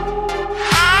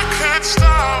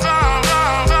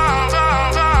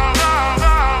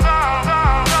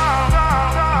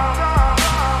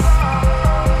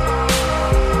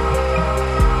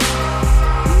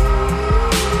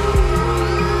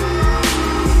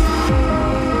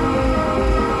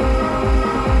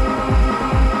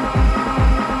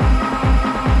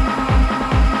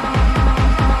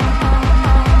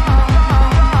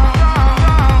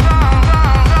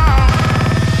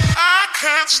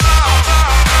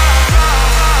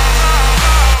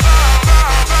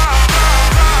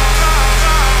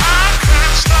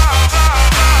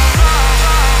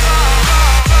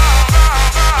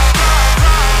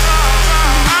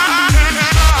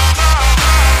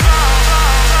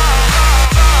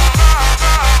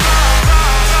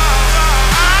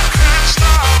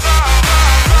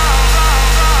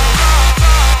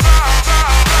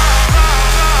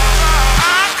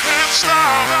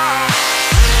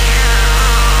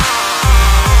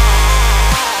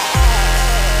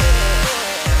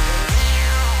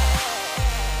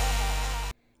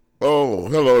Oh,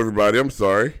 hello everybody. I'm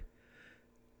sorry.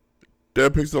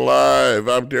 Dead Pixel Live.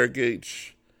 I'm Derek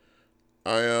H.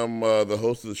 I am the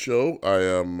host of the show.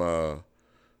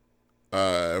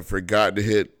 I forgot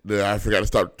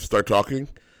to start talking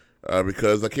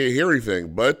because I can't hear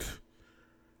anything. But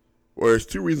there's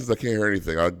two reasons I can't hear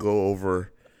anything. I'll go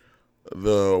over.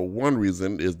 The one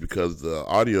reason is because the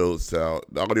audio is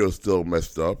still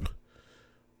messed up.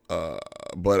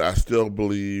 But I still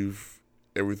believe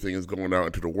everything is going out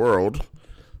into the world,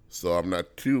 so I'm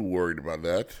not too worried about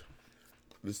that.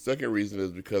 The second reason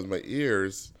is because my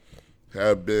ears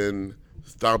have been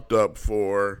stopped up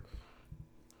for,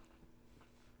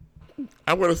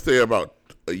 I'm going to say about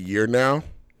a year now,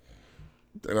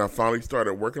 and I finally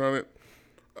started working on it.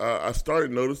 I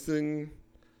started noticing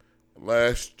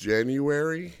last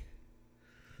January.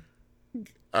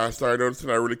 I started noticing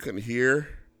I really couldn't hear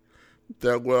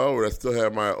that well, but I still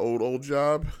had my old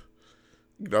job.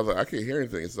 I was like, I can't hear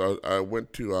anything. So I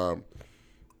went to,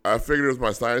 I figured it was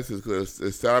my sinuses because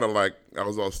it sounded like I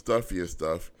was all stuffy and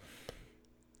stuff.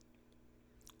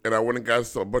 And I went and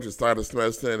got a bunch of sinus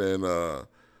medicine and a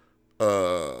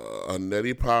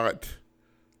neti pot.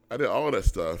 I did all that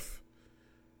stuff.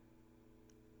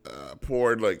 I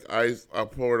poured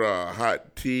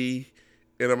hot tea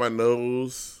into my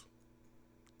nose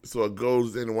so it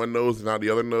goes in one nose and out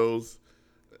the other nose.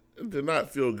 It did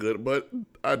not feel good, but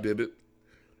I did it.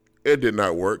 It did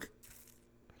not work.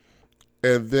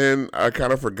 And then I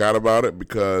kind of forgot about it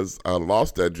because I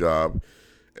lost that job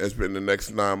and spent the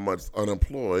next 9 months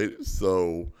unemployed.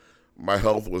 So my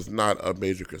health was not a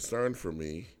major concern for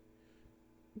me.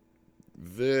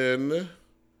 Then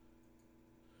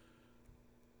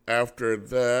after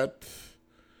that,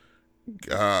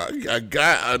 I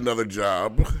got another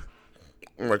job,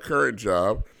 my current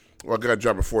job. Well, I got a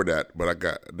job before that, but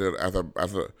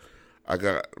after I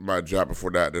got my job before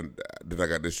that, then I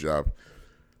got this job.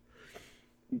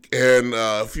 And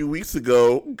a few weeks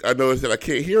ago, I noticed that I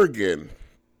can't hear again.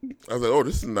 I was like, oh,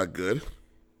 this is not good.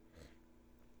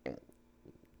 I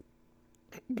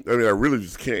mean, I really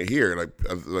just can't hear. Like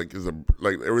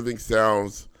everything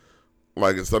sounds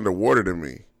like it's underwater to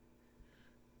me.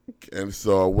 And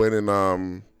so I went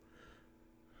and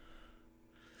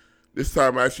this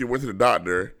time I actually went to the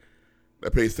doctor. I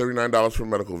paid $79 for a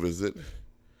medical visit.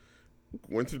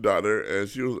 Went to the doctor, and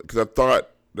she was, because I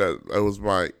thought that it was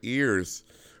my ears.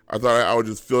 I thought I would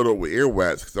just fill it up with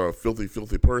earwax because I'm a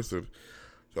filthy person.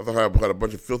 So I thought I had a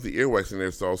bunch of filthy earwax in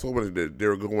there. So I was hoping that they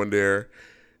would go in there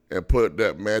and put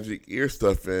that magic ear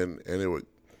stuff in, and it would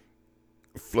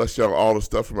flush out all the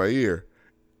stuff from my ear.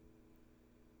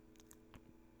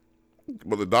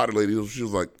 But the doctor lady, she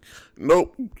was like,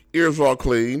 nope, ears are all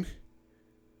clean.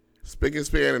 Spick and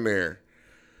span in there.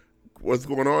 What's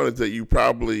going on is that your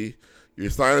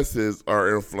sinuses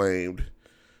are inflamed.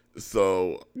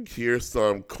 So here's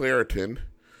some Claritin.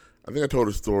 I think I told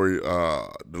a story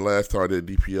the last time I did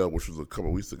DPL, which was a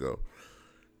couple weeks ago.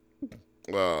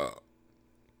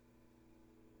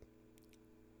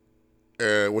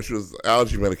 And which was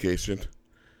allergy medication.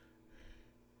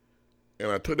 And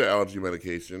I took the allergy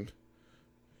medication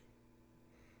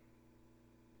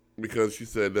because she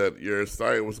said that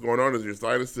what's going on is your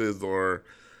sinuses are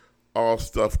all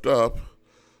stuffed up.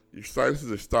 Your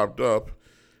sinuses are stopped up.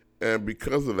 And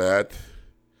because of that,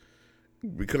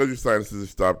 because your sinuses are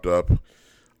stopped up,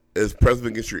 it's pressing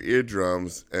against your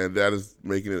eardrums, and that is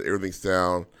making everything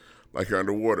sound like you're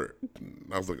underwater. And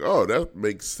I was like, oh, that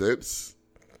makes sense.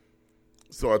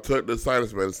 So I took the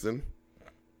sinus medicine,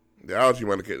 the allergy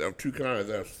medication. I have two kinds.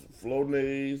 I have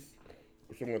Flonase,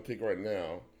 which I'm going to take right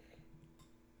now.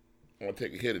 I'm going to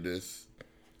take a hit of this.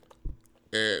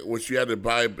 and which you had to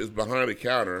buy is behind the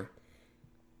counter,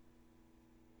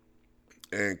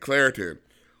 and Claritin,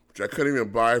 which I couldn't even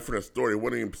buy from the store. They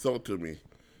wouldn't even sell it to me.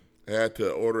 I had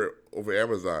to order it over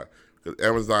Amazon because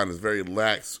Amazon is very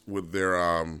lax with their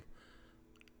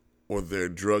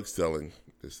drug selling.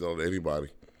 They sell it to anybody.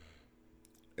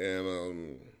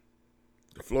 And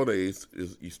the Flonase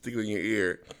is you stick it in your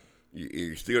ear,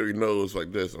 you stick it up your nose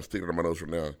like this. I'm sticking it on my nose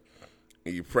right now,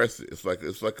 and you press it. It's like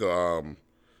a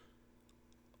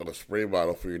spray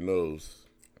bottle for your nose.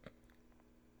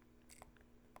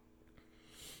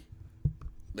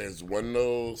 There's one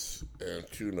nose and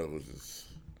two noses.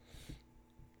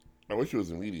 I wish it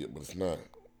was immediate, but it's not.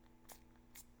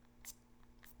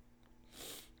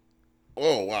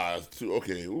 Oh wow, it's two.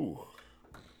 Okay, ooh.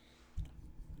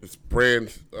 It's spraying,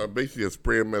 basically a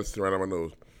spray of medicine right on my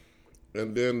nose.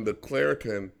 And then the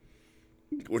Claritin,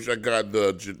 which I got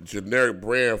the generic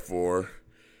brand for,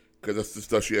 because that's the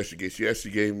stuff she actually gave. She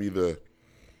actually gave me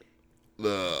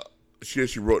she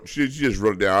just wrote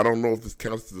it down. I don't know if this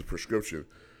counts as a prescription,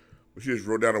 but she just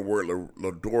wrote down the word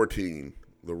Lordoratine,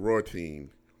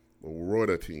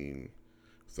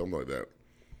 something like that.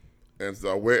 And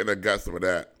so I went and I got some of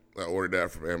that. I ordered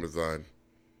that from Amazon.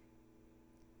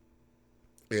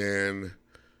 And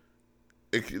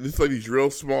it's like these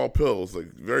real small pills,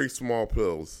 like very small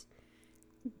pills.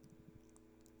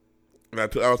 And I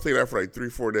was taking that for like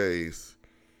 3-4 days.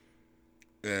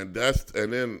 And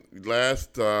then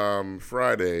last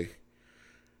Friday,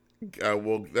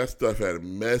 that stuff had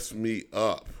messed me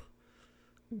up.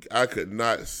 I could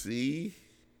not see.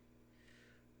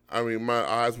 I mean, my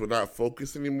eyes would not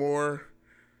focus anymore.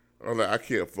 I was like, I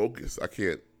can't focus. I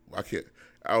can't.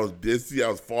 I was dizzy. I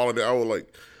was falling down. I was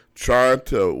like trying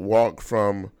to walk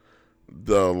from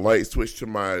the light switch to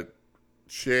my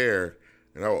chair,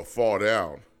 and I would fall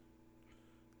down.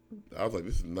 I was like,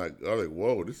 this is not. I was like,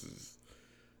 whoa, this is.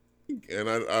 And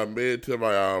I made it to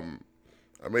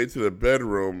I made it to the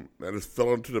bedroom. I just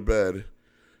fell into the bed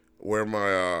where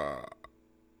my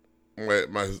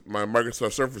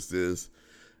Microsoft Surface is,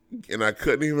 and I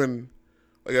couldn't even.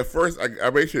 Like at first, I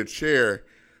made sure a chair.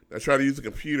 I tried to use the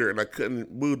computer, and I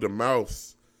couldn't move the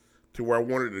mouse to where I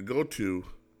wanted it to go to,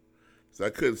 so I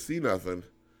couldn't see nothing.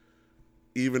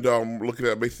 Even though I'm looking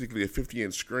at basically a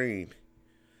 50-inch screen,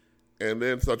 and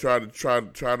then so I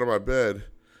tried on my bed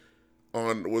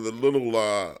with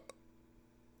a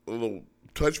little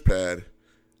touchpad,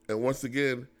 and once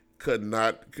again could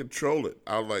not control it.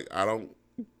 I was like,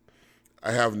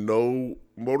 I have no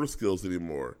motor skills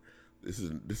anymore. This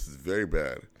is very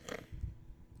bad.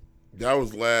 That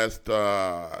was last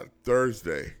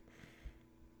Thursday.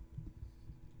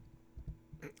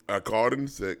 I called in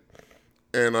sick,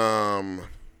 and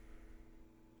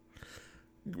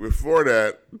before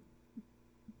that,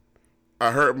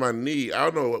 I hurt my knee. I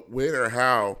don't know when or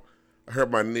how I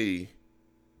hurt my knee.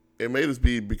 It may just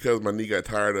be because my knee got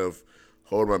tired of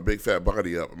holding my big fat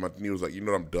body up. My knee was like,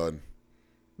 I'm done.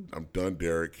 I'm done,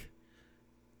 Derek.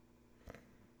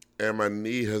 And my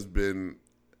knee has been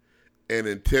in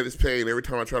intense pain every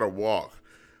time I try to walk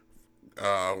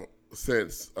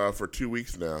since for 2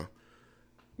 weeks now.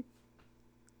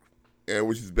 And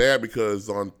which is bad because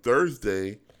on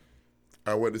Thursday,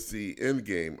 I went to see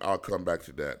Endgame. I'll come back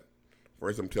to that.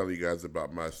 First, I'm telling you guys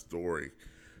about my story.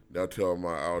 I'll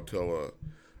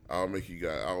make you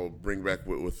guys. I'll bring back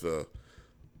with a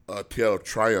tale of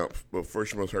triumph. But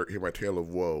first, you must hear my tale of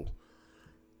woe.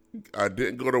 I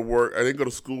didn't go to work. I didn't go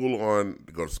to school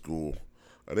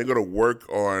I didn't go to work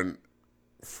on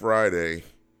Friday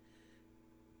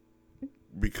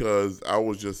because I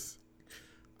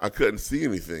couldn't see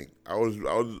anything.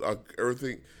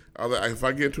 Everything. I was like, if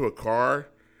I get into a car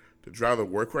to drive to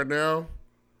work right now,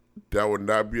 that would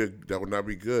not be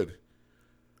good.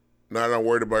 Now I'm not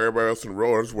worried about everybody else on the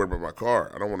road. I'm just worried about my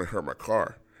car. I don't want to hurt my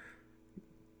car.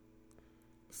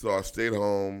 So I stayed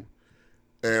home,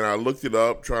 and I looked it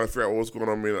up, trying to figure out what was going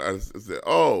on. I said,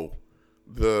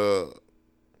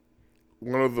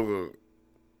 one of the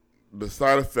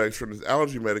side effects from this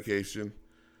allergy medication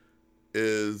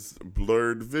is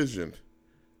blurred vision.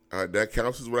 That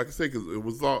counts as what I can say because it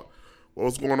was what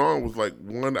was going on was like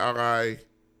one eye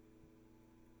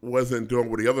wasn't doing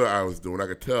what the other eye was doing. I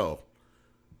could tell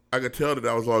that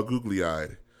I was all googly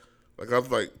eyed. Like I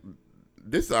was like,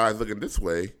 this eye's looking this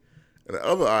way, and the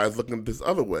other eye's looking this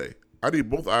other way. I need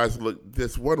both eyes to look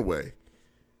this one way,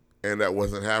 and that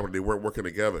wasn't happening. They weren't working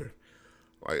together.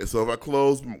 Like so,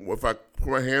 if I put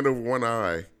my hand over one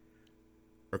eye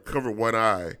or cover one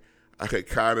eye, I could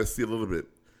kind of see a little bit.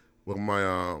 Well,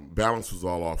 my balance was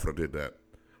all off when I did that,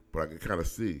 but I could kind of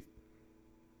see.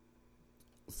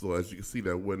 So as you can see,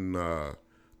 that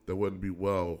wouldn't be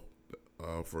well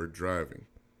for driving.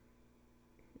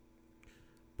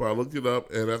 But I looked it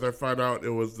up, and as I found out, it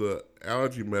was the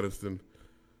allergy medicine.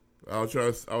 I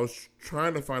was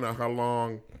trying to find out how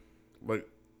long, like,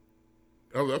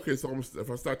 I was like, okay, so if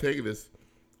I start taking this,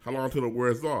 how long until it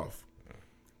wears off?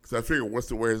 Because I figured once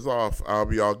it wears off, I'll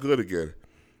be all good again.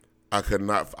 I could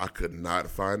not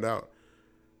find out.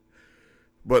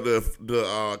 But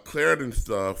the Claritin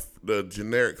stuff, the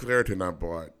generic Claritin I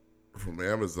bought from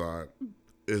Amazon,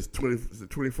 is a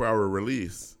 24-hour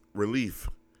relief.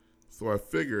 So I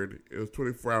figured it was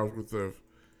 24 hours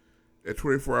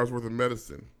worth of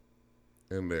medicine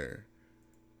in there.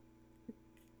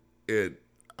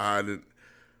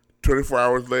 24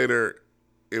 hours later,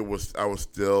 I was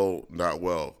still not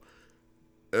well.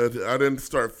 I didn't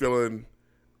start feeling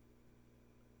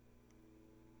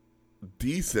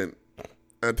decent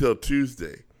until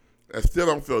Tuesday. I still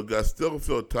don't feel good. I still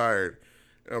feel tired.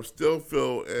 And I still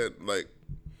feel like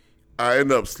I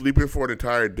ended up sleeping for an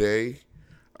entire day.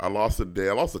 I lost a day.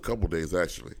 I lost a couple days,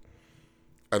 actually.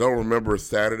 I don't remember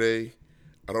Saturday.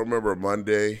 I don't remember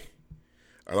Monday.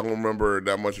 I don't remember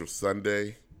that much of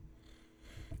Sunday.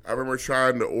 I remember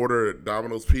trying to order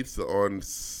Domino's Pizza on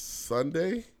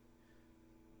Sunday,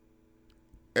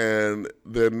 and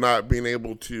they're not being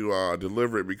able to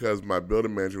deliver it because my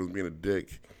building manager was being a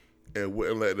dick and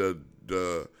wouldn't let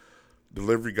the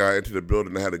delivery guy into the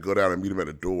building. I had to go down and meet him at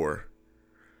the door,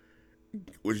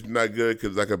 which is not good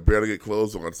because I could barely get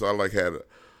clothes on. So I had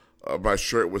my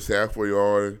shirt was halfway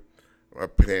on, my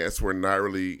pants were not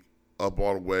really up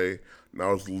all the way, and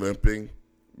I was limping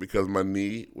because my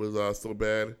knee was so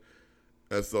bad.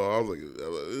 And so I was like,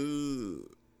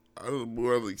 I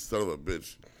was like, son of a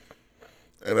bitch.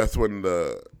 And that's when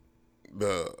the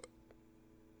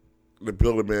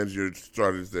building manager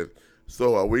started and said,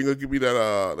 so when you gonna give me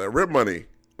that rent money?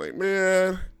 Like,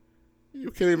 man, you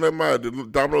can't even let my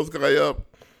Domino's guy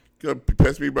up. You gonna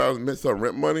pest me about some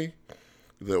rent money?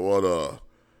 He said, well,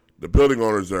 the building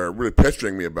owners are really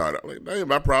pestering me about it. I'm like, that ain't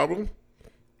my problem.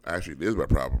 Actually, it is my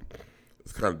problem.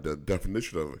 It's kind of the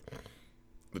definition of it.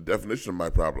 The definition of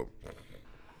my problem.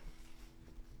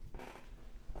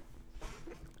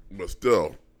 But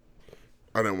still,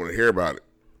 I didn't want to hear about it.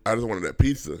 I just wanted that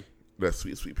pizza, that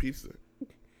sweet, sweet pizza.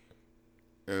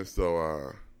 And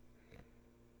so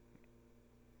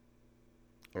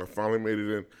I finally made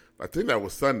it in. I think that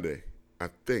was Sunday. I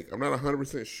think. I'm not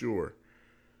 100% sure.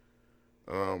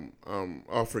 I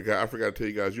forgot to tell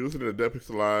you guys. You listen to Dead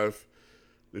Pixel Live,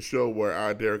 the show where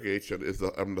I, Derek H.,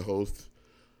 I'm the host.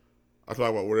 I talk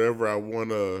about whatever I want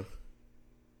to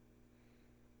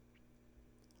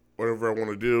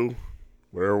do,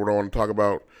 whatever I want to talk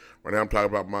about. Right now I'm talking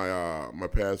about my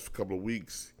past couple of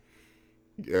weeks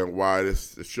and why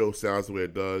the show sounds the way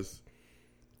it does.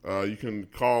 You can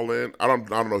call in. I don't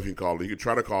know if you can call in. You can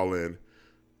try to call in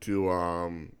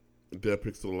to Dead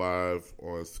Pixel Live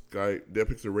on Skype, Dead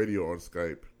Pixel Radio on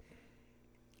Skype.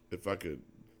 If I could,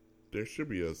 there should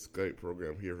be a Skype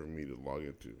program here for me to log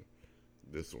into.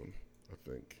 This one, I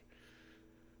think.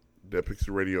 Dead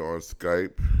Pixel Radio on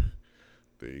Skype.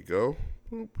 There you go.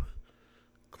 Boop.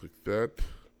 Click that.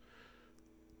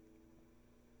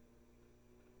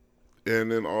 And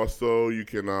then also you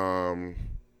can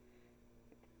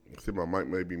see my mic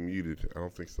may be muted. I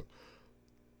don't think so.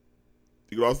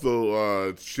 You can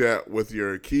also chat with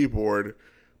your keyboard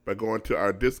by going to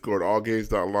our Discord,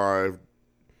 allgames.live,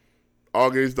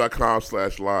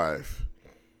 allgames.com/live,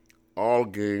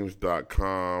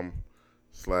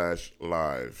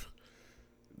 allgames.com/live.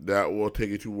 That will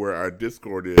take you to where our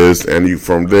Discord is, and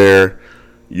from there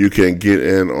you can get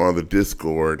in on the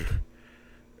Discord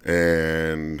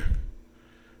and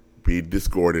be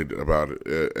discorded about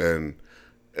it. And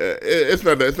it's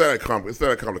not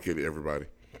that complicated, everybody.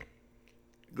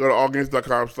 Go to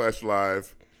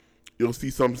allgames.com/live. You'll see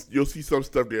some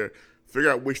stuff there.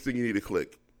 Figure out which thing you need to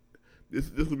click.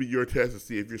 This will be your test to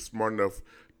see if you're smart enough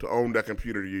to own that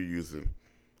computer you're using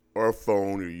or a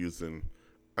phone you're using.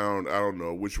 I don't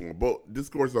know which one. Both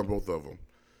Discord's on both of them.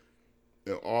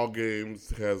 And All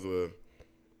Games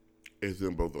is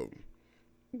in both of them.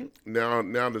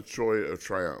 Now the Troy of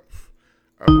Triumph.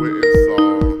 I went and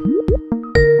saw.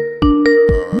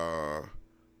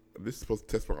 This is supposed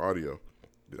to test my audio.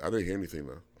 I didn't hear anything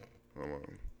though. Hold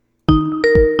on. I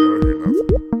don't hear nothing.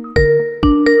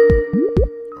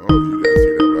 I don't know if you guys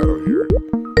hear that, but I don't hear it.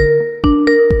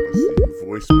 Let's see.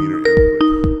 Voice meter input.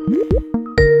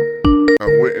 I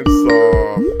went and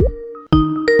saw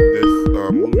this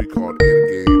movie called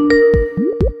Endgame,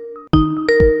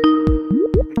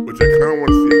 which I kind of want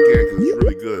to see again because it's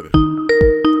really good.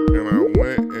 And I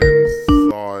went and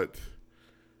saw it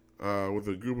with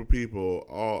a group of people,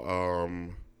 all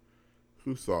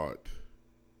Who saw it?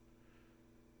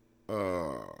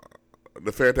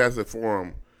 The Fantastic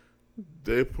Forum.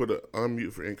 They put an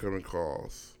unmute for incoming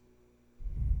calls.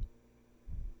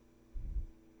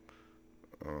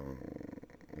 I'm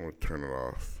gonna turn it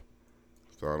off.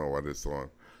 So I don't know why this on.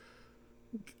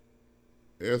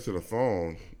 Answer the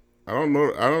phone. I don't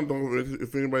know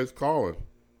if anybody's calling.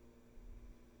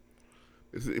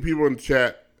 People in the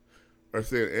chat are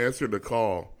saying answer the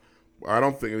call. I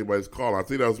don't think anybody's calling. I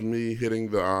think that was me hitting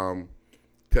the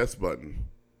test button.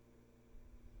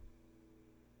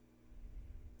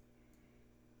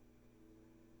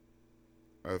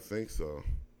 I think so.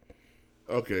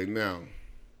 Okay, now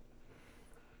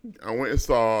I went and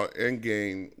saw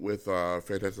Endgame with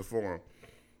Fantastic Forum,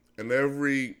 and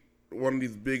every one of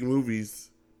these big movies,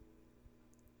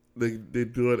 they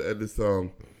do it at this at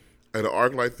an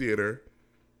ArcLight theater.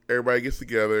 Everybody gets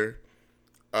together.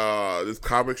 This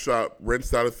comic shop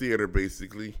rents out a theater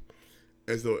basically,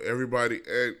 and so everybody,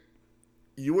 and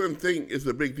you wouldn't think it's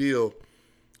a big deal.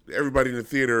 Everybody in the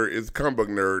theater is a comic book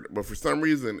nerd, but for some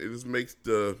reason, it just makes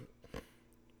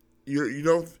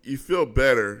you feel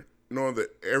better knowing that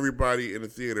everybody in the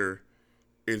theater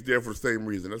is there for the same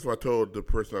reason. That's what I told the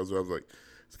person I was like,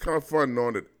 it's kind of fun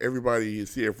knowing that everybody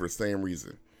is here for the same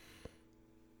reason.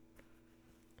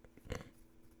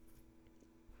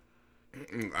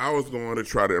 I was going to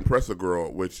try to impress a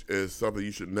girl, which is something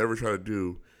you should never try to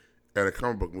do at a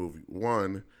comic book movie.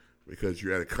 One, because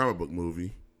you're at a comic book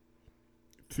movie.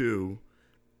 Two,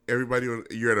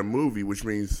 you're at a movie, which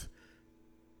means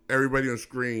everybody on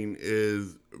screen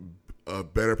is a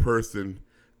better person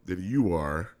than you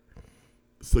are.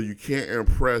 So you can't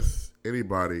impress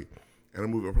anybody in a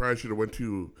movie. I probably should have went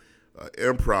to an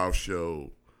improv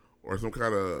show or some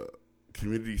kind of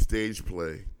community stage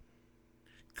play.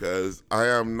 Because I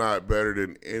am not better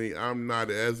than I'm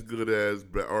not as good as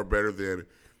or better than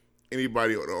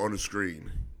anybody on the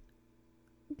screen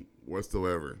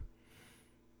whatsoever.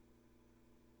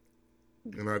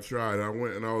 And I tried. I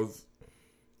went and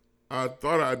I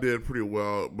thought I did pretty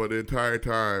well, but the entire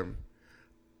time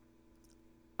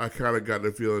I kind of got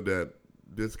the feeling that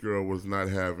this girl was not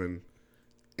having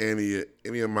any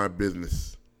of my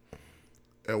business.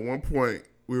 At one point,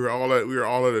 we were all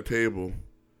at a table.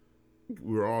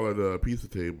 We were all at a pizza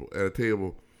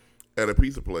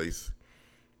place,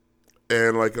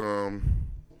 and like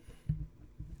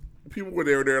people were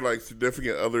there like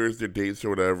significant others, their dates or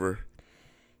whatever.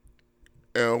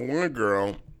 And one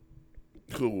girl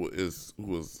who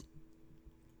was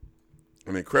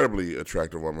an incredibly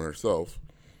attractive woman herself,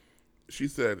 she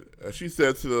said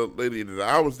to the lady that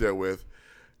I was there with,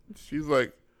 she's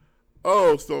like,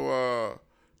 oh, so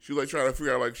she like trying to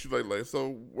figure out, like, she's like,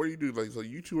 so what do you do? Like, so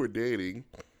you two are dating,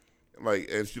 like,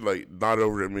 and she like nodded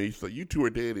over at me. She's like, you two are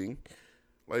dating,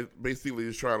 like, basically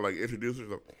just trying to like introduce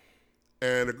herself.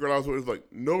 And the girl I was with was like,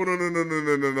 no,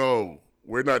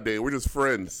 we're not dating, we're just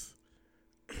friends.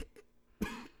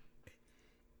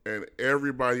 And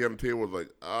everybody on the table was like,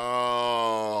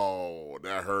 oh,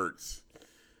 that hurts.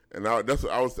 And that's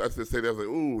what I was saying. I was like,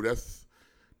 ooh, that's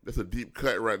a deep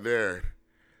cut right there.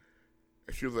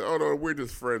 And she was like, oh no, we're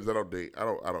just friends. I don't date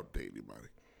anybody.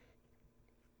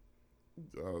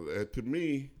 And to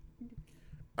me,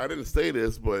 I didn't say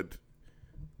this, but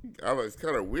it's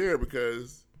kind of weird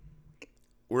because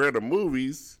we're at the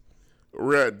movies,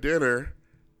 we're at dinner,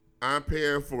 I'm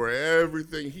paying for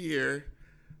everything here.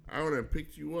 I went and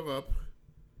picked you up.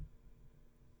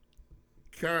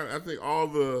 I think all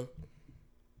the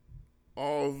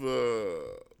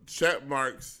check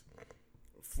marks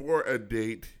for a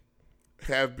date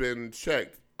have been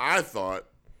checked, I thought,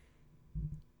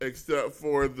 except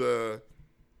for the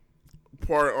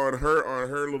part on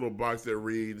her little box that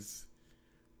reads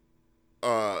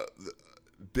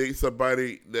date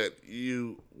somebody that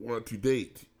you want to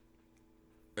date.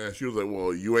 And she was like,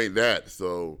 well, you ain't that,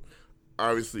 so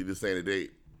obviously this ain't a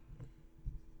date.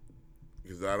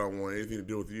 Because I don't want anything to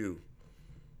do with you.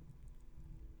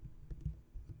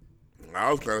 I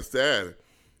was kind of sad.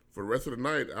 For the rest of the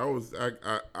night,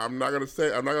 I'm not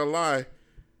gonna lie,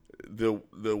 the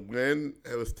wind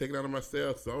was taken out of my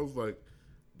sails. So I was like,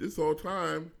 this whole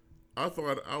time, I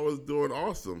thought I was doing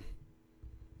awesome.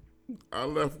 I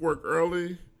left work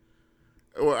early.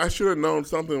 Well, I should have known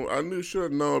something. Should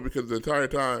have known because the entire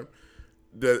time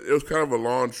that it was kind of a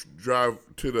long drive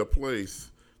to the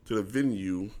place, to the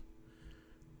venue,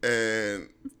 and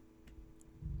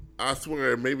I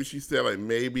swear maybe she said like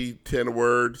maybe 10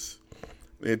 words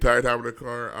the entire time in the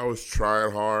car. I was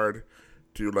trying hard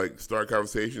to like start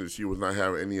conversation, and she was not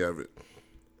having any of it.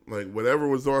 Like whatever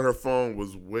was on her phone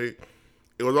was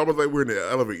it was almost like we're in the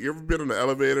elevator. You ever been in the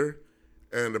elevator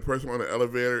and the person on the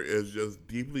elevator is just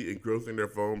deeply engrossed in their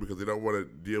phone because they don't want to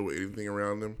deal with anything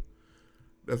around them.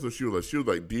 That's what she was like. She was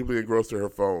like deeply engrossed in her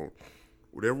phone.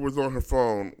 Whatever was on her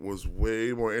phone was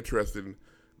way more interesting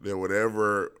than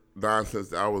whatever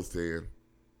nonsense I was saying.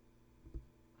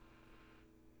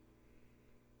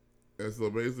 And so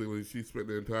basically, she spent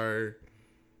the entire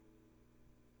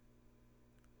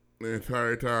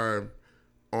time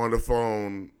on the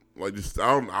phone, like just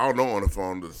I don't know on the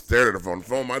phone, just stared at the phone. The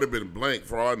phone might have been blank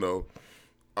for all I know.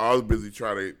 I was busy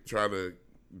trying to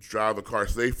drive the car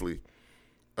safely.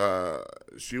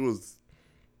 She was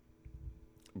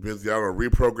busy, I don't know,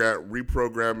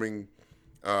 reprogramming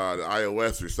the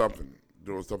iOS or something,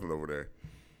 doing something over there.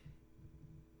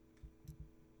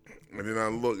 And then I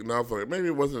looked, and I was like, maybe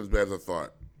it wasn't as bad as I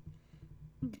thought.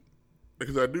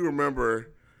 Because I do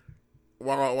remember,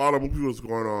 while the movie was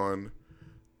going on,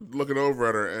 looking over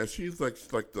at her, and she's like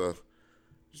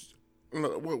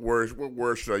what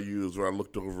word should I use when I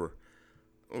looked over?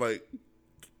 Like,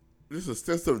 just a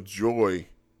sense of joy.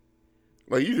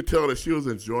 Like, you could tell that she was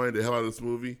enjoying the hell out of this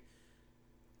movie.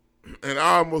 And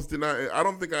I almost did not, I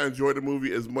don't think I enjoyed the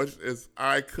movie as much as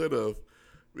I could have,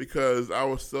 because I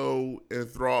was so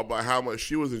enthralled by how much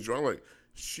she was enjoying. Like,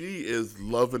 she is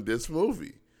loving this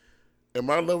movie. Am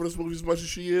I loving this movie as much as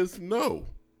she is? No.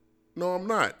 No, I'm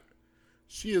not.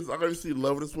 She is obviously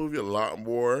loving this movie a lot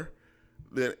more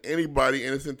than anybody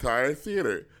in this entire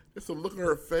theater. Just the look on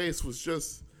her face was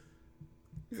just,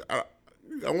 I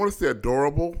want to say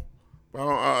adorable. But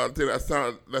I think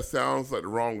that sounds like the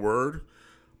wrong word.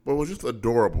 But it was just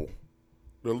adorable.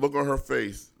 The look on her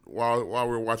face while we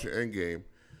were watching Endgame.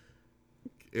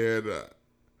 And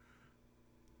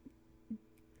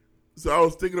so I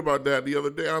was thinking about that the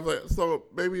other day. I was like, so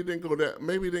maybe it didn't go that.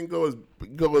 Maybe it didn't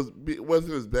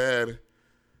wasn't as bad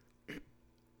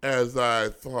as I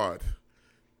thought.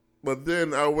 But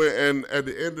then I went, and at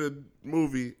the end of the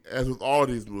movie, as with all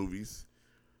these movies,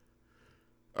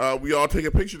 we all take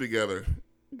a picture together,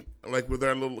 like with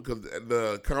our little. Because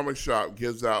the comic shop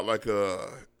gives like a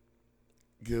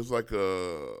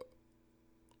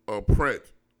print,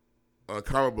 a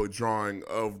comic book drawing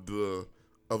of the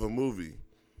movie.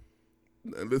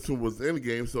 And this one was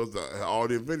Endgame, so it's all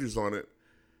the Avengers on it.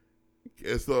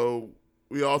 And so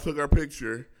we all took our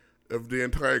picture of the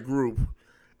entire group,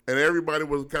 and everybody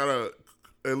was kind of,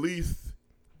 at least,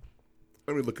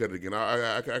 let me look at it again.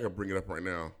 I can bring it up right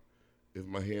now. If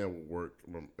my hand will work,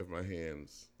 if my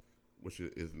hands, which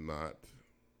it is not.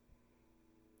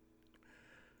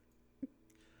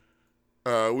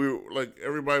 We were, like,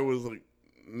 everybody was like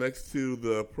next to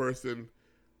the person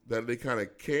that they kind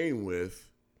of came with,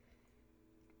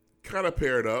 kind of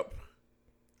paired up,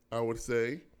 I would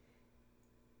say.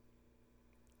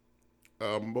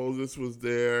 Moses was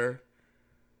there.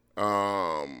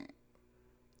 Lawrence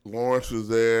was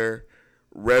there.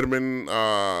 Redmond,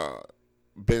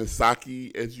 Ben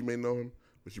Saki, as you may know him,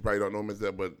 but you probably don't know him as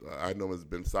that, but I know him as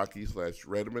Ben Saki /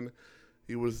 Redmond.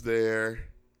 He was there.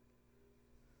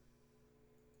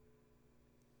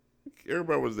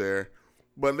 Everybody was there.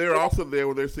 But they're also there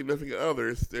with their significant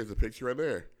others. There's a picture right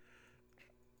there.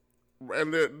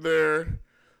 And they're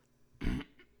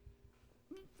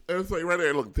and it's like right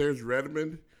there. Look, there's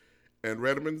Redmond and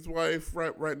Redmond's wife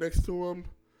right next to him.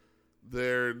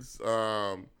 There's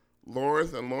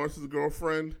Lawrence and Lawrence's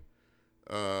girlfriend.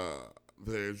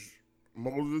 There's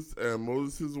Moses and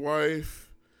Moses'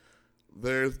 wife.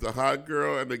 There's the hot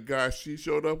girl and the guy she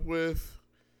showed up with.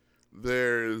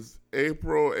 There's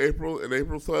April and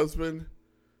April's husband.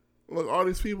 Look, all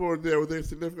these people are there with their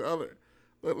significant other.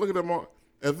 Look at them all.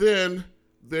 And then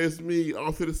there's me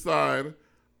off to the side,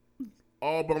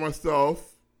 all by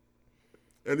myself.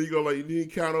 And you go, like, you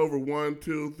count over 1,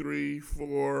 2, 3,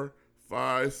 4,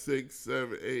 5, 6,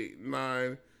 7, 8,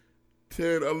 9,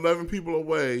 10, 11 people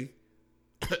away.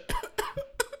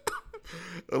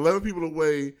 11 people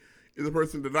away is the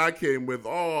person that I came with,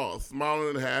 all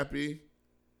smiling and happy.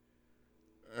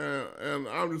 And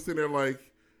I'm just sitting there like,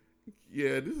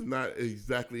 yeah, this is not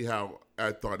exactly how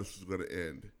I thought this was going to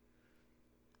end.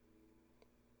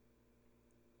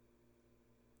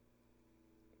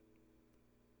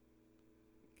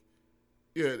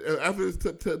 Yeah, and after this,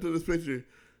 to this picture,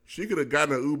 she could have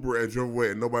gotten an Uber and drove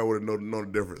away, and nobody would have known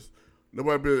the difference.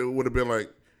 Nobody would have been like,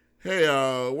 "Hey,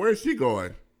 where's she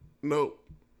going?" Nope.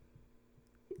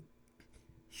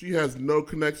 She has no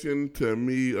connection to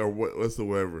me or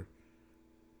whatsoever.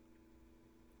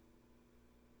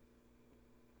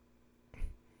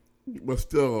 But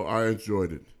still, I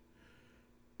enjoyed it.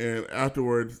 And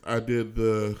afterwards, I sent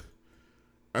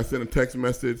a text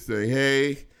message saying,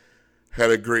 "Hey, had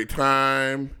a great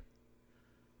time.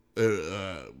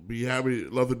 Be happy,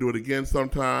 love to do it again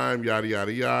sometime. Yada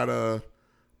yada yada,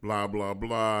 blah blah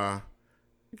blah.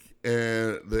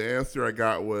 And the answer I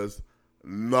got was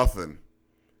nothing.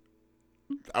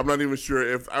 I'm not even sure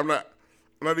if I'm not.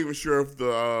 I'm not even sure if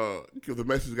the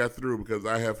message got through because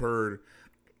I have heard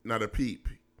not a peep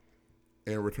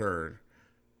in return.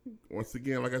 Once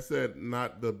again, like I said,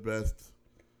 not the best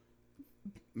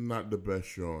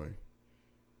showing,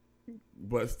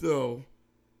 but still,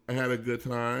 I had a good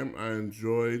time. I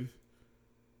enjoyed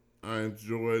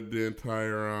the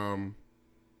entire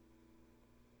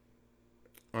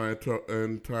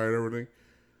everything.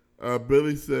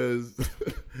 Billy says,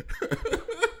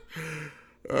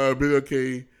 Billy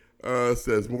OK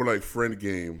says more like friend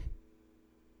game.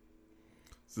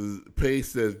 Says Paige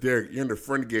says, Derek, you're in the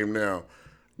friend game now.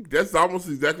 That's almost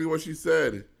exactly what she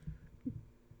said.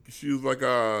 She was like,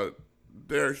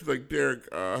 Derek. She's like,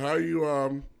 Derek, how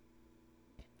you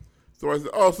So I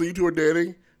said, oh, so you two are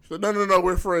dating? She said, no,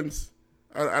 we're friends.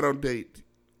 I don't date.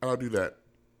 I don't do that.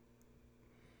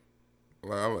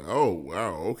 Well, I'm like, oh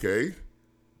wow, okay.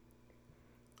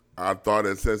 I thought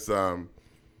that since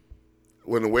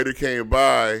when the waiter came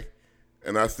by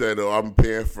and I said, oh, I'm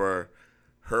paying for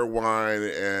her wine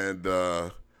and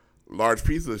large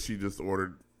pizza she just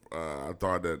ordered, I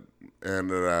thought that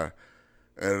and I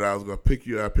was gonna pick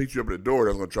you. I picked you up at the door.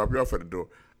 I was gonna drop you off at the door.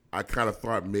 I kind of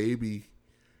thought maybe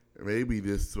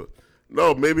this.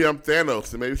 No, maybe I'm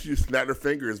Thanos, and maybe she just snapped her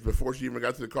fingers before she even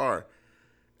got to the car.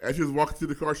 As she was walking to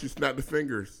the car, she snapped the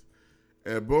fingers,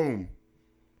 and boom.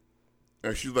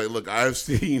 And she's like, "Look, I've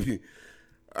been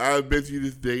to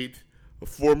this date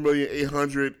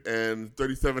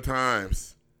 4,837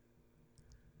 times,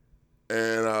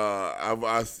 and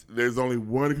there's only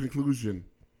one conclusion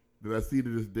that I see to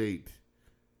this date.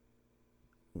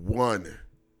 One.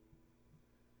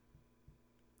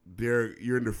 Derek,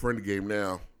 you're in the friend game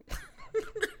now."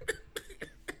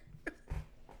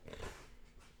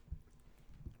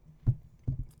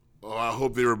 Oh, I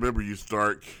hope they remember you,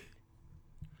 Stark.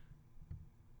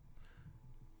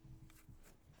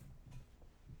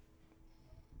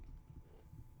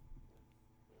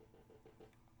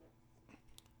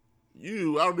 I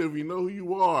don't even know who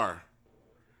you are.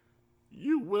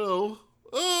 You will.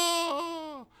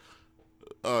 Oh.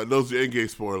 Those are Endgame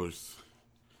spoilers.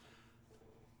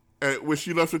 And when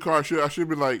she left the car, I should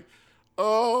be like,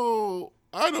 oh,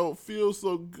 I don't feel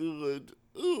so good.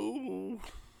 Ooh.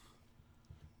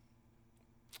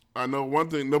 I know one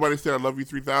thing. Nobody said I love you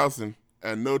 3,000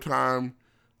 at no time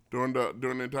during the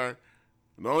entire.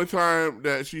 The only time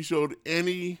that she showed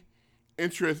any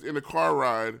interest in a car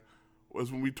ride was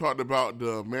when we talked about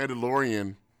the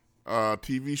Mandalorian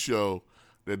TV show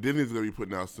that Disney's going to be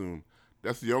putting out soon.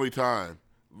 That's the only time.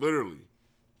 Literally.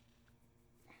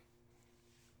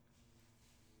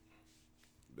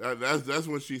 That's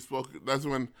when she spoke. That's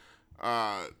when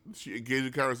she engaged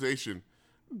in conversation.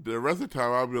 The rest of the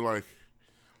time, I'll be like,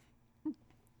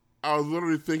 I was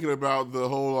literally thinking about the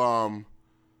whole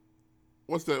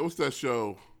what's that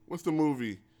show? What's the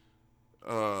movie?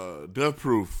 Death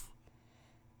Proof.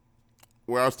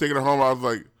 Where I was taking her home, I was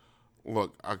like,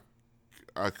 look, I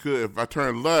could if I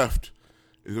turn left,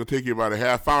 it's gonna take you about a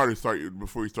half hour to start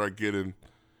before you start getting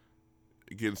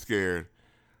scared.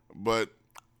 But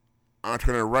I'm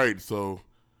turning right, so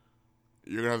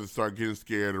you're gonna have to start getting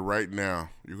scared right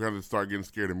now. You're gonna have to start getting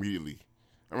scared immediately.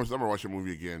 I'm gonna watch the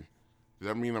movie again. Does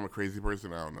that mean I'm a crazy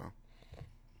person? I don't know.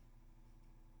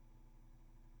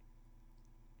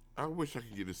 I wish I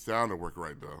could get the sound to work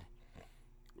right though.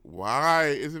 Why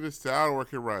isn't the sound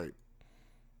working right?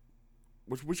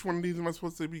 Which one of these am I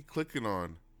supposed to be clicking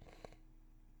on?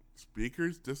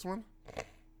 Speakers? This one? I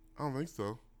don't think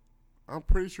so. I'm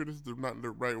pretty sure this is not the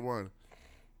right one.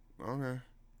 Okay.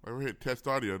 I ever hit test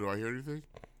audio. Do I hear anything?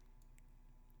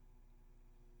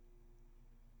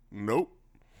 Nope.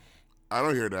 I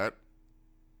don't hear that.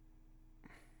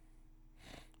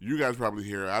 You guys probably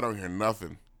hear it. I don't hear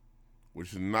nothing.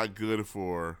 Which is not good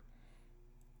for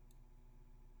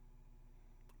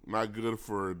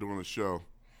doing a show.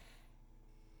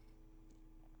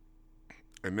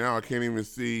 And now I can't even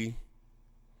see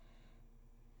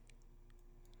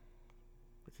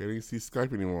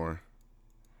Skype anymore.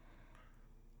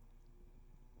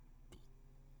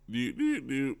 Doop doop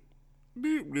doop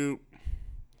doop doop.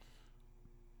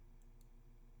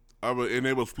 I will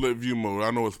enable split view mode.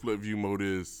 I know what split view mode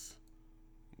is.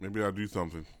 Maybe I'll do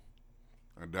something.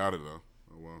 I doubt it though.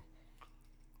 Oh well.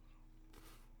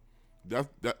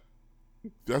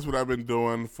 That's what I've been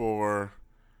doing for.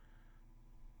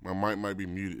 My mic might be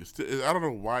muted. I don't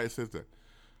know why it says that.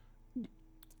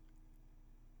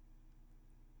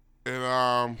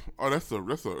 And that's a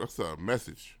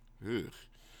message. Ugh.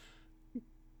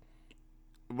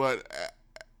 But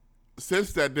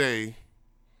since that day,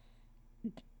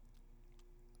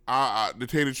 to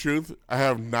tell you the truth, I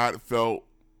have not felt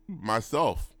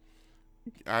myself.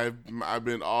 I've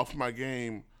been off my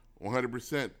game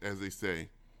 100%, as they say.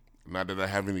 Not that I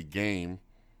have any game.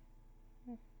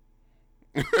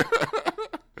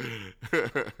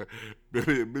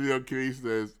 Billy O'Kay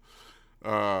says,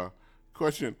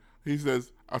 question. He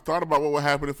says, I thought about what would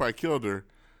happen if I killed her.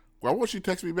 Why won't she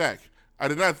text me back? I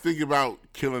did not think about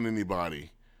killing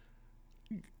anybody.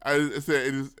 I said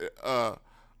it is a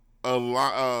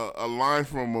line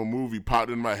from a movie popped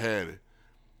in my head,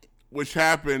 which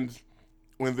happens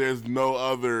when there's no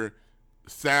other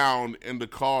sound in the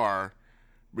car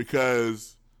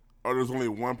because there's only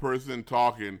one person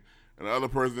talking and the other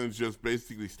person is just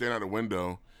basically standing out the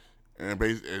window and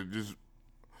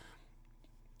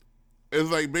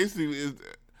it's like basically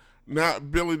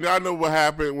not Billy. Now I know what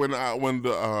happened when I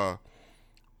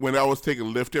was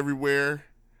taking Lyft everywhere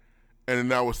and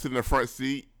then I was sitting in the front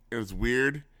seat and it's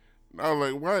weird. And I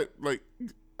was like, what? Like,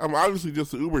 I'm obviously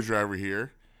just an Uber driver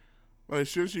here. Like,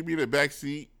 shouldn't she be in the back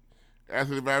seat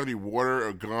asking if I have any water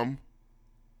or gum?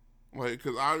 Like,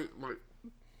 cause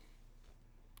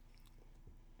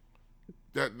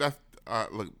that's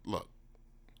look.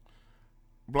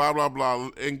 Blah blah blah.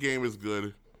 Endgame is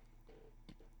good.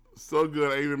 So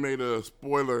good. I even made a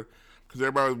spoiler because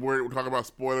everybody was worried. We're talking about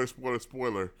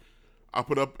spoiler. I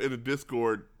put up in the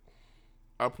Discord.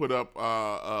 I put up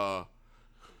a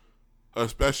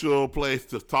special place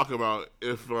to talk about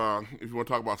if you want to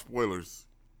talk about spoilers.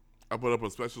 I put up a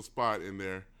special spot in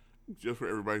there just for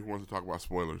everybody who wants to talk about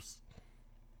spoilers.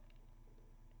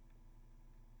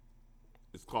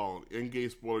 It's called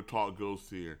Endgame Spoiler Talk Goes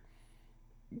Here.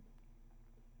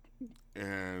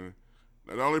 And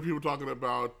not only people talking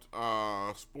about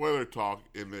spoiler talk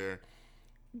in there,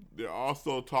 they're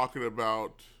also talking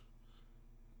about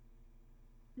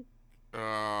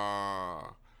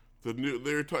the new.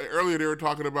 Earlier they were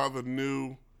talking about the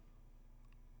new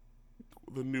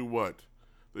what?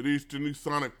 The new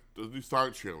Sonic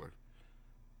trailer.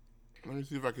 Let me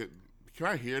see if I could. Can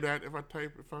I hear that if I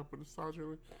put the Sonic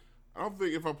trailer? I don't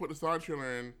think if I put the Sonic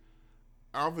trailer in,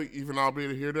 I don't think even I'll be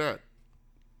able to hear that.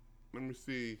 Let me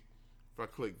see if I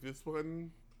click this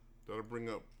button, that'll bring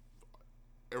up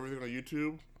everything on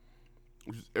YouTube,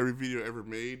 which is every video ever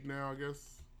made now, I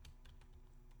guess.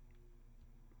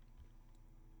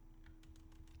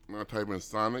 And I'll type in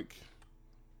Sonic.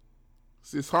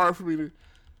 See, it's hard for me to.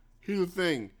 Here's the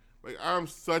thing, like I'm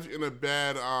such in a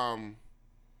bad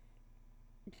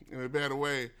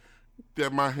way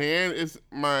that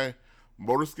my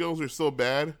motor skills are so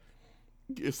bad.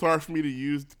 It's hard for me to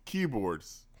use the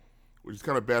keyboards, which is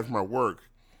kind of bad for my work.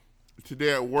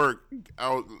 Yesterday at work, I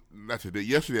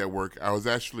was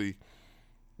actually,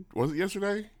 was it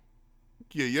yesterday?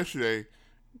 Yeah, yesterday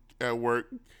at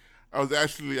work, I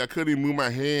couldn't even move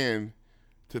my hand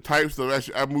to type stuff.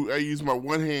 Actually, I use my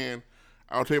one hand.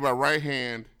 I'll take my right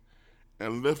hand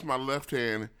and lift my left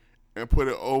hand and put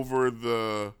it over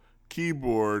the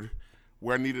keyboard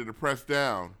where I needed to press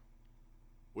down,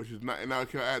 which is not, and now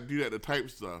I do that to type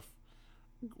stuff,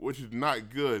 which is not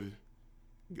good.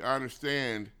 I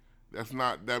understand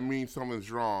that means something's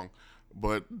wrong,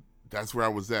 but that's where I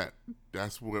was at.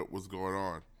 That's what was going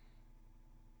on.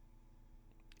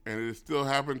 And it still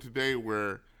happened today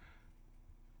where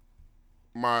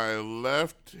my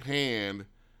left hand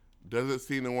doesn't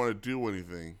seem to want to do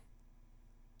anything.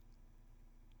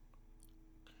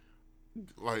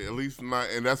 Like, at least not,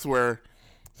 and that's where,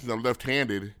 since I'm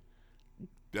left-handed,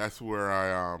 that's why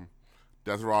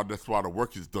the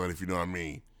work is done, if you know what I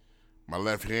mean. My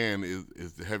left hand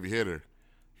is the heavy hitter.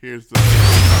 Here's the.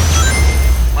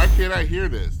 Why can't I hear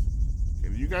this?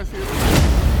 Can you guys hear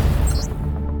this?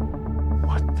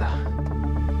 What the?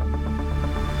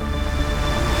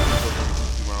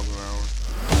 60 miles an hour.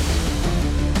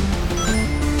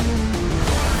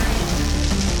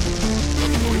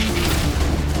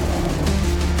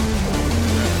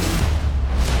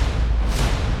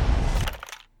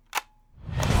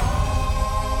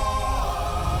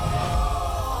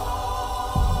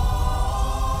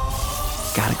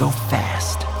 Gotta go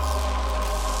fast.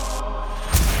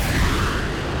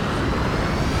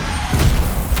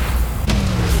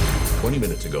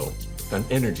 Minutes ago, an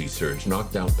energy surge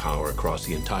knocked out power across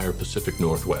the entire Pacific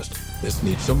Northwest. This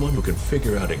needs someone who can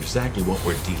figure out exactly what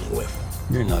we're dealing with.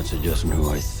 You're not suggesting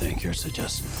who I think you're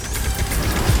suggesting.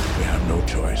 We have no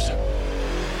choice.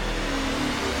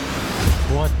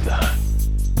 What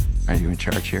the? Are you in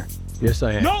charge here? Yes,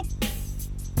 I am. Nope!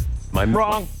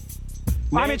 Wrong.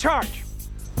 I'm in charge.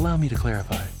 Allow me to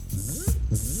clarify.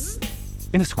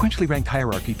 In a sequentially ranked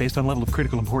hierarchy based on level of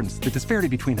critical importance, the disparity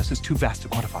between us is too vast to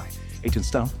quantify. Agent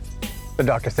Stone? The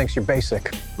doctor thinks you're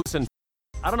basic. Listen,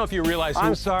 I don't know if you realize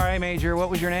I'm sorry, Major. What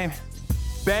was your name?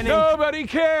 Benny. Nobody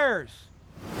cares.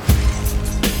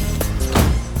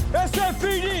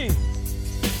 SFPD.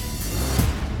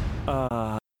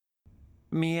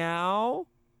 Meow.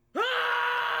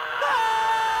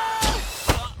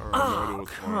 Oh,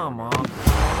 come on.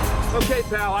 Okay,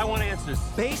 pal, I want answers.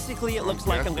 Basically, it looks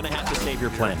like I'm gonna have to save your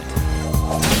planet.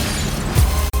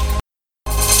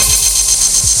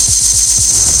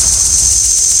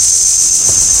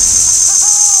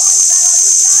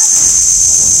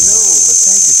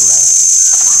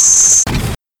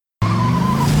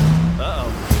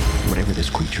 Whatever this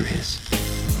creature is,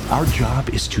 our job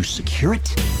is to secure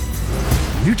it,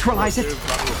 neutralize it,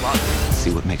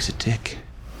 see what makes it tick.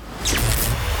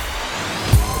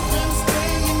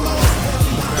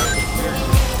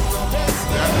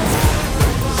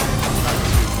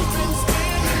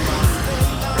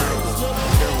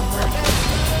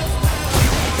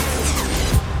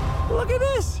 Look at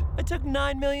this! I took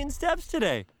 9 million steps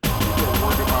today.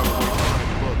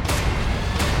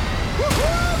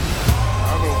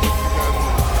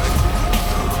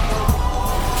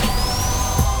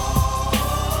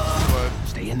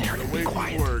 Stay in there and be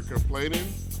quiet.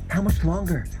 Complaining. How much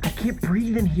longer? I can't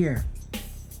breathe in here.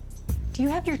 Do you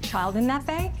have your child in that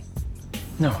bag?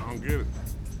 I don't get it.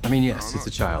 I mean, yes, it's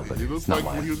a child, but He it's looks not like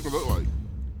what mine. he was gonna look like.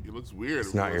 He looks weird.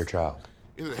 It's not your child.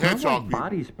 It's a hedgehog. People.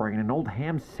 Body spraying an old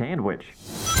ham sandwich.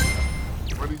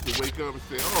 I need to wake up and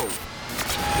say, "Oh,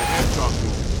 it's a hedgehog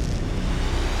movie."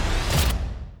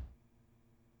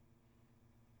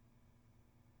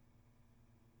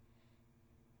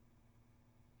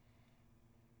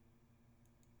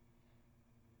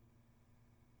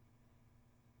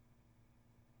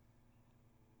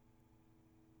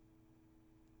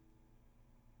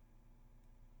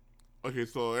 Okay,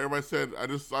 so everybody said I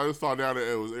just saw down that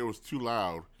it was too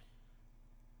loud.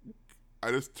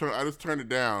 I just turned it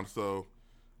down, so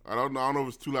I don't know if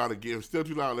it's too loud again. If it's still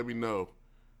too loud, let me know,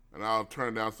 and I'll turn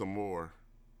it down some more.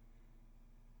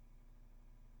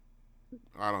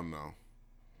 I don't know.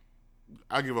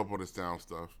 I give up on this sound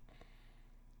stuff.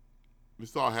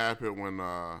 This all happened when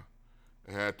I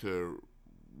had to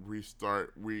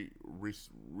restart, had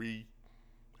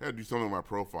to do something with my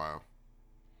profile.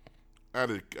 I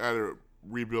had to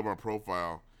rebuild my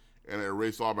profile and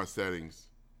erase all my settings.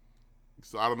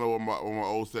 So I don't know what my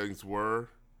old settings were.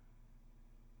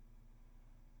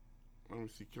 Let me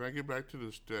see. Can I get back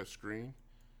to that screen?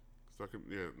 So I can.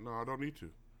 Yeah. No, I don't need to.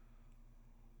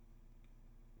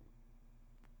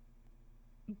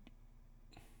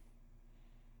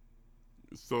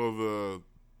 So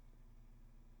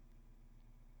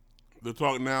the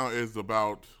talk now is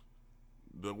about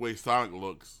the way Sonic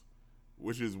looks,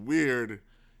 which is weird.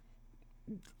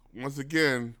 Once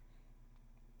again,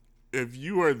 if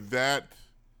you are that,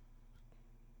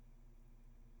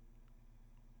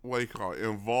 what do you call it,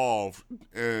 involved,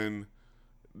 and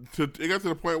it got to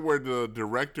the point where the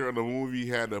director of the movie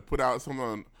had to put out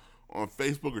something on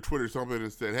Facebook or Twitter or something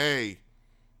and said, "Hey,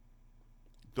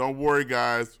 don't worry,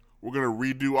 guys, we're gonna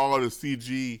redo all of the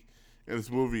CG in this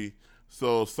movie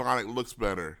so Sonic looks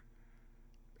better."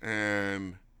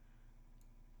 And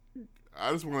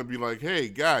I just want to be like, "Hey,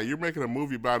 guy, you're making a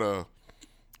movie about a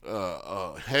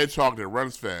hedgehog that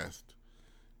runs fast.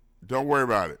 Don't worry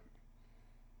about it."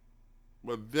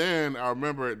 But then I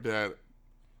remember that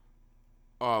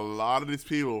a lot of these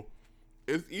people,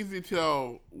 it's easy to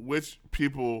tell which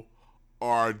people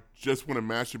are just want to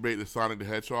masturbate to Sonic the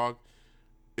Hedgehog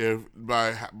if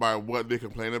by what they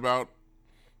complain about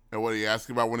and what they ask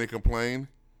about when they complain.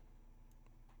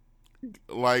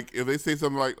 Like if they say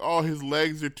something like, "Oh, his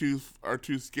legs are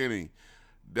too skinny,"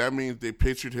 that means they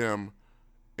pictured him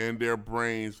in their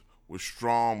brains with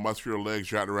strong, muscular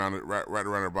legs right around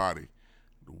their body.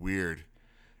 Weird.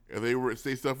 If they were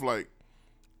say stuff like,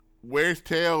 "Where's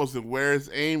Tails and where's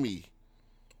Amy?"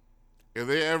 If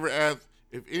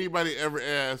anybody ever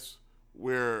asks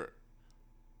where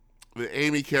the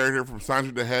Amy character from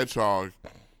Sonic the Hedgehog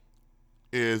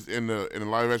is in the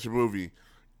live action movie,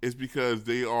 it's because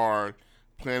they are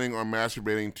planning on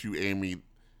masturbating to Amy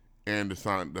and the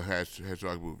Sonic the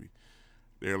Hedgehog movie.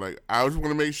 They're like, "I just want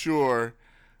to make sure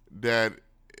that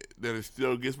it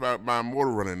still gets my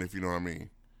motor running," if you know what I mean.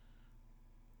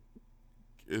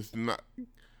 It's not.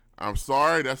 I'm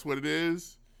sorry, that's what it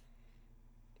is.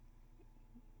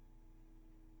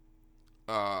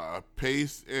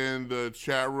 Pace in the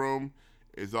chat room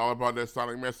is all about that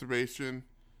Sonic masturbation.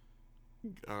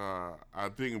 I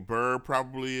think Burr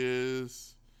probably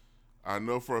is. I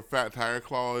know for a fact Tiger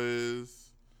Claw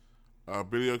is.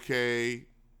 Billy O'Kay,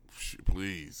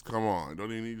 please, come on.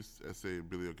 Don't even need to say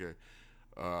Billy O'Kay.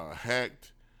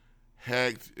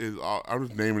 Hacked is. I'm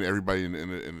just naming everybody in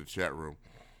the chat room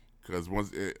because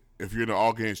if you're in the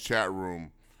All Games chat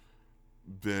room,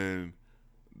 then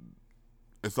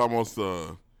it's almost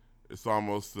a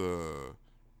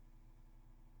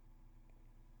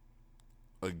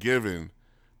given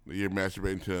that you're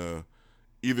masturbating to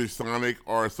either Sonic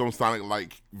or some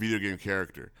Sonic-like video game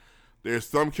character. There's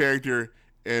some character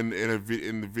in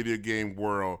the video game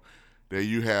world that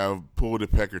you have pulled a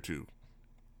peck or two.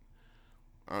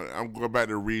 I'm going back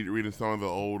to reading some of the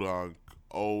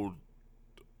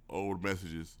old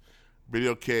messages. Billy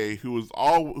O'Kay,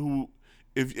 who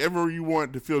if ever you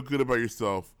want to feel good about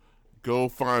yourself, go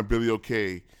find Billy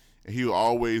O'Kay, and he will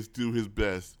always do his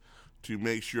best to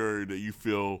make sure that you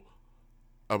feel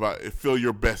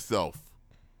your best self.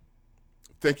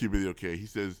 Thank you, Billy O'Kay. He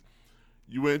says,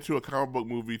 you went to a comic book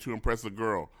movie to impress a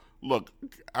girl. Look,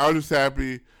 I was just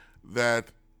happy that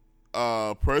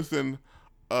a person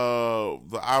of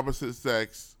the opposite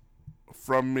sex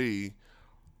from me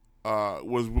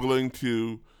was willing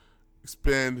to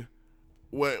spend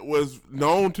what was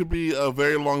known to be a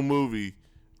very long movie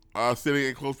sitting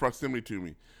in close proximity to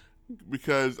me,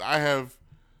 because I've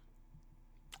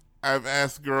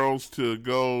asked girls to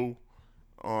go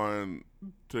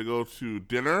to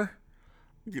dinner.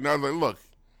 You know, I was like, look,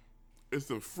 it's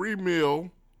a free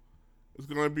meal. It's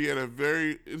gonna be a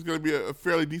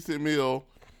fairly decent meal.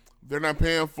 They're not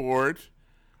paying for it.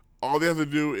 All they have to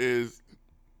do is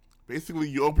basically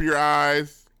you open your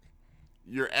eyes.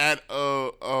 You're at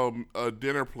a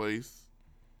dinner place,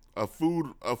 a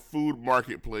food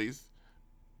marketplace.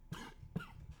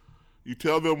 You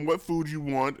tell them what food you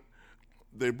want.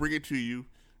 They bring it to you.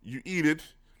 You eat it.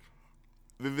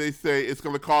 Then they say it's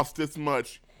going to cost this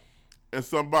much, and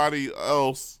somebody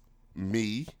else,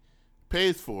 me,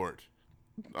 pays for it.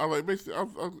 I was like, basically, I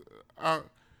was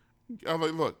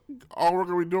like, look, all we're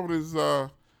going to be doing is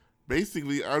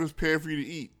basically I'm just paying for you to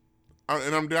eat,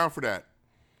 and I'm down for that.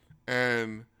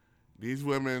 And these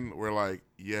women were like,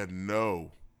 yeah,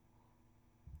 no.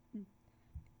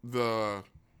 The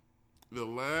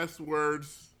last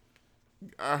words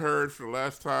I heard for the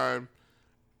last time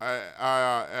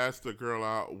I asked the girl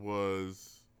out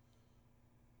was,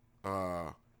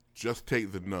 just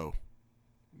take the no.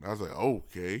 And I was like,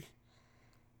 okay.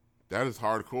 That is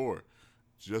hardcore.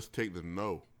 Just take the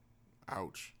no.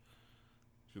 Ouch.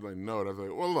 She's like, no. And I was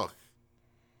like, well, look.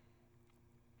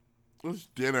 It's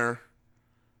dinner.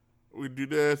 We do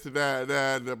this and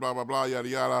that, blah, blah, blah, yada,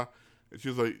 yada. And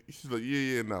she's like,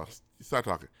 yeah, no. Stop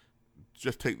talking.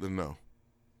 Just take the no.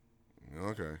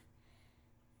 Okay.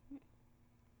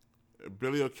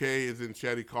 Billy O'Kay is in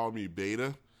chat. He called me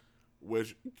beta,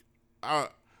 which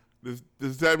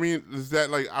does that mean, is that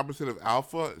like opposite of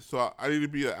alpha? So I need to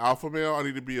be an alpha male. I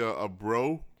need to be a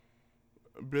bro.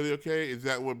 Billy O'Kay, is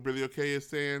that what Billy O'Kay is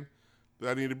saying that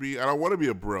I need to be? I don't want to be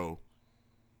a bro.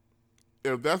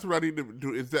 If that's what I need to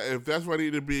do, if that's what I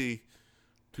need to be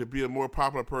a more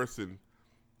popular person,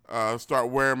 start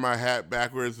wearing my hat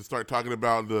backwards and start talking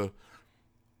about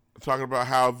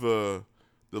how the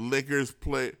Lakers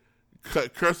play,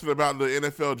 cursing about the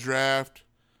NFL draft.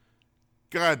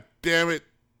 God damn it!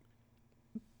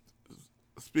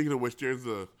 Speaking of which, there's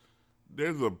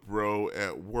a bro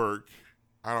at work.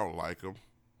 I don't like him,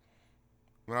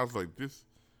 and I was like,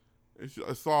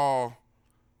 it's all.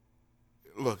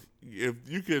 Look, if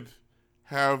you could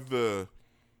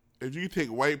take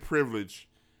white privilege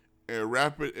and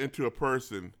wrap it into a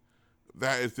person,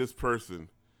 that is this person.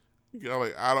 You know,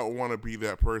 like, I don't want to be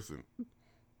that person.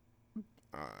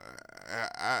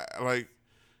 I like,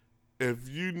 if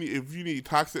you need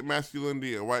toxic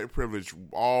masculinity and white privilege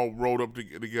all rolled up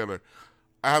together,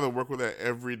 I have to work with that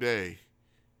every day.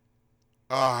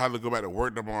 I have to go back to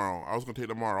work tomorrow. I was gonna take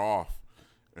tomorrow off,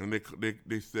 and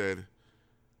they said,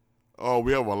 oh,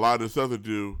 we have a lot of this stuff to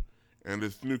do, and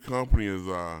this new company is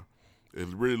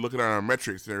really looking at our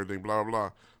metrics and everything, blah, blah, blah.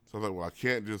 So I was like, well, I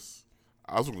can't just,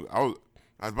 I was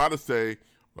about to say,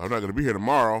 well, I'm not going to be here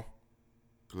tomorrow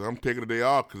because I'm taking a day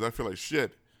off because I feel like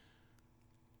shit.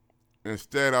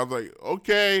 Instead, I was like,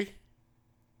 okay,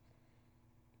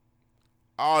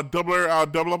 I'll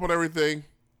double up on everything.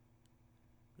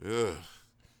 Ugh.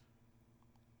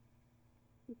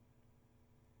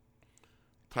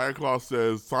 Tire Claw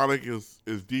says Sonic is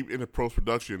deep into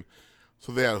post-production,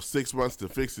 so they have 6 months to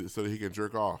fix it so that he can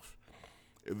jerk off.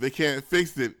 If they can't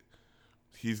fix it,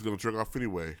 he's going to jerk off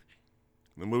anyway.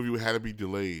 The movie had to be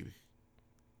delayed.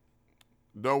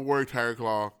 Don't worry, Tire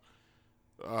Claw.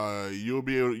 You'll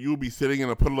be sitting in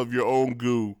a puddle of your own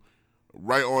goo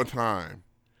right on time.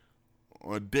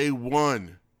 on day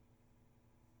one.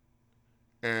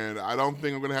 And I don't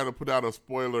think I'm going to have to put out a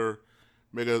spoiler,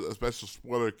 make a special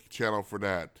spoiler channel for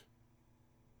that.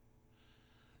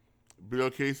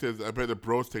 Billy K says, I bet the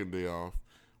bro's taking a day off.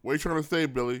 What are you trying to say,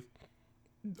 Billy?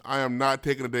 I am not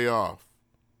taking a day off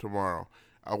tomorrow.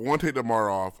 I want to take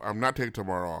tomorrow off. I'm not taking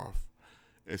tomorrow off.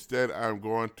 Instead, I'm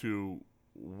going to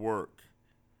work.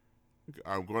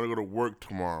 I'm going to go to work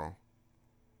tomorrow.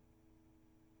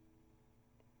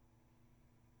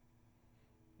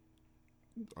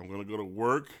 I'm going to go to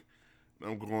work.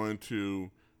 I'm going to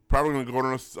probably going to go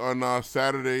on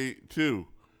Saturday too.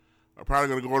 I'm probably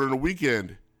going to go on the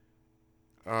weekend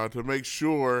to make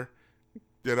sure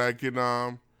that I can.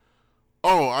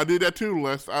 I did that too,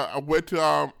 Les. I went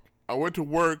to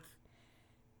work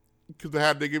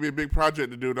because they gave me a big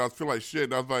project to do, and I was feeling like shit.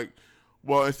 And I was like,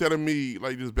 well, instead of me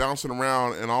like just bouncing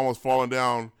around and almost falling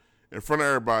down in front of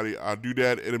everybody, I'll do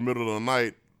that in the middle of the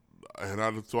night, and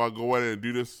I'll go in and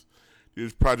do this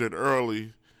project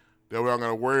early. That way I'm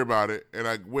gonna worry about it. And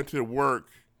I went to work,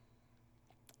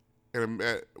 and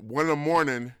at 1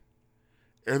 a.m,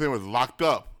 everything was locked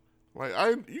up. Like,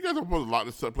 you guys are supposed to lock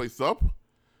this place up.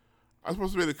 I'm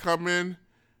supposed to be able to come in,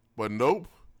 but nope.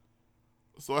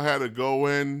 So I had to go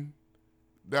in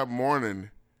that morning,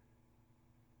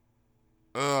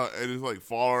 and just like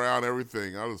fall around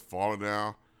everything. I was falling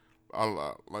down.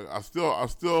 I'll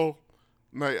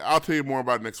tell you more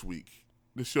about it next week.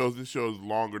 This show's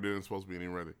longer than it's supposed to be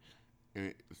already.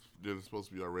 And it's supposed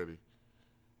to be already.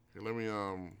 Okay, let me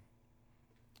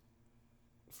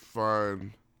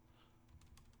find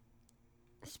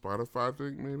Spotify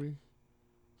thing, maybe?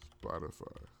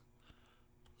 Spotify.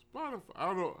 I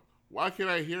don't know. Why can't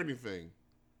I hear anything?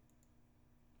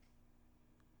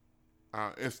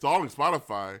 Installing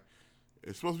Spotify.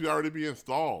 It's supposed to already be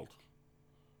installed.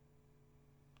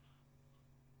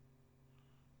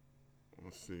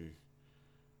 Let's see.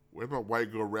 Where's my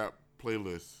white girl rap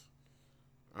playlist?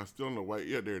 I'm still in the white.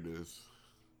 Yeah, there it is.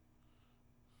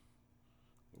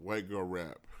 White girl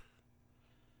rap.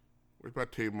 Where's my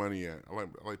Tay Money at? I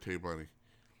like Tay Money.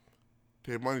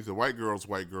 Tay Money's a white girl's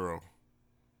white girl.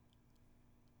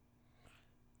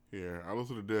 Here, I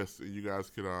listen to this, and you guys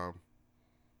can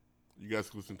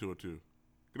listen to it too.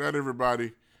 Good night,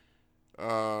 everybody.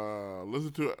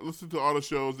 Listen to all the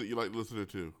shows that you like listening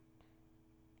to.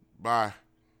 Bye.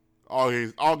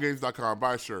 Allgames.com.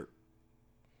 Buy a shirt.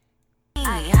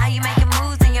 How you making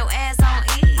moves and your ass on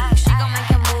E? She gon' make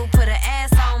a move, put her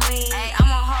ass on me.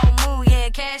 I'm on whole move, yeah,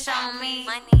 cash on me.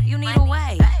 You need a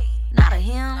way, not a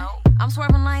him. I'm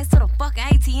swerving lanes to the fucking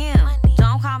ATM.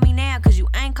 Don't call me now, cause you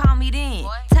ain't call me then.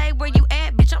 Take where you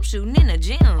at, bitch, I'm shooting in the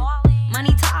gym.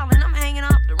 Money tall and I'm hanging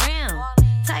off the rim.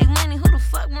 Take money, who the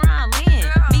fuck Mariah Lynn?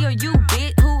 Me or you,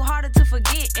 bitch, who harder to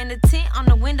forget? And the tint on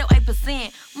the window,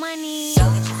 8%. Money. Go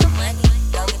get you some money,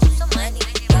 go get you some money,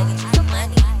 go get you some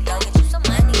money, go get you some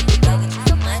money, go get you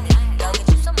some money, go get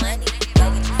you some money, go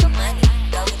get you some money,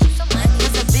 go get you some money.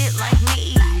 It's a bit like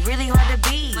me, really hard to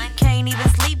be. Can't even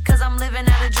sleep cause I'm living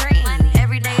out a dream.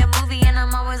 Every day a movie and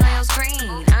I'm always on your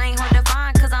screen. I ain't hard to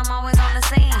find cause I'm always on the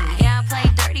scene. Yeah, I play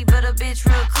dirty but a bitch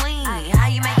real clean. How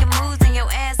you making moves and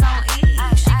your ass on E?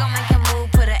 She gon' make a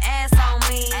move, put her ass on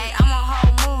me. I'm on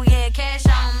whole move, yeah, cash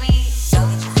on me. Go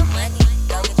get you some money,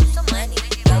 go get you some money,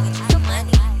 go get you some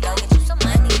money, go get you some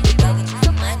money, go get you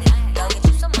some money, go get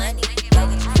you some money, go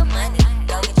get you some money,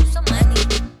 go get you some money.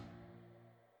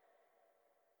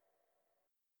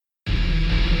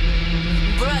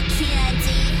 Brooke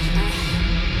Candy,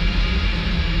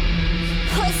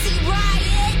 Pussy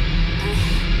Riot,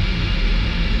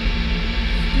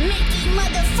 Mickey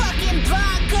motherfucking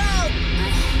Bronco,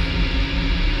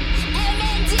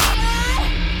 MNDR.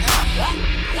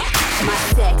 My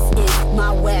sex is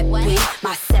my weapon.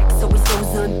 My sex always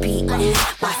goes unbeaten.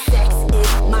 My sex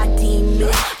is my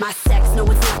demon. My sex, no,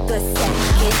 it's not the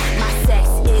second. My sex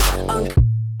is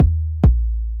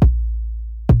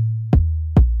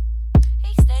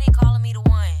He steady calling me the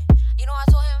one. You know what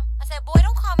I told him? I said, boy,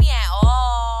 don't call me at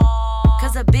all.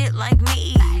 Cause a bit like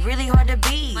me, really hard to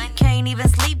be. Can't even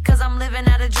sleep cause I'm living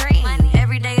out a dream.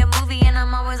 Every day a movie and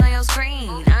I'm always on your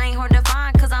screen. I ain't hard to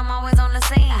find cause I'm always on the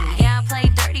scene. Yeah, I play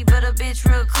dirty but a bitch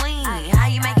real clean. How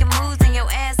you making moves and your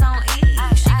ass on E?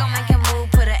 She gon' make a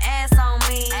move, put her ass on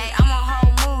me. I'm on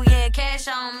whole move, yeah, cash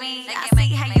on me. I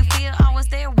see how you feel, I was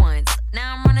there once.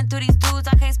 Now I'm running through these dudes,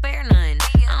 I can't spare none.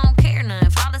 I don't care none,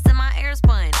 flawless in my air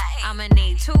spun. I'ma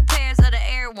need 2 pairs of the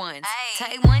air ones.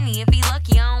 Take money, if he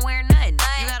lucky, I don't wear nothing.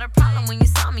 You got a problem when you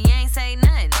saw me, you ain't say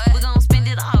nothing. We gon' spend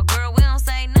it all, girl, we don't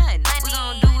say nothing. We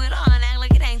gon' do it all and act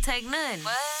like it ain't take nothing.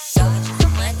 Go get you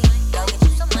some money, go get you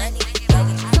some money, go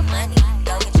get you some money,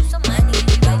 go get you some money,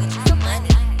 go get you some money.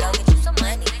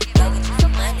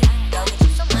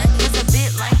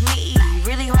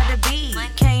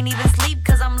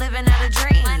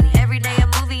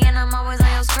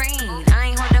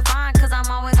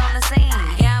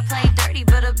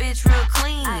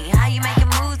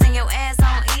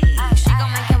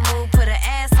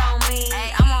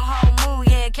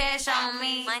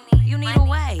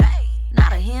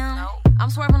 I'm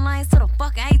swerving lanes to the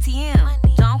fucking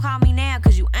ATM. Don't call me now,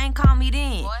 cause you ain't call me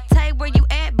then. Take where you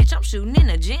at, bitch, I'm shooting in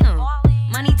the gym.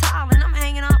 Money tall and I'm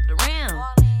hanging off the rim.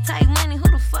 Take money, who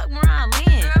the fuck Mariah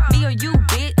Lynn? Me or you,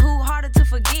 bitch, who harder to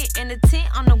forget? And the tint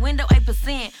on the window,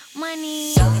 8%.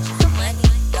 Money.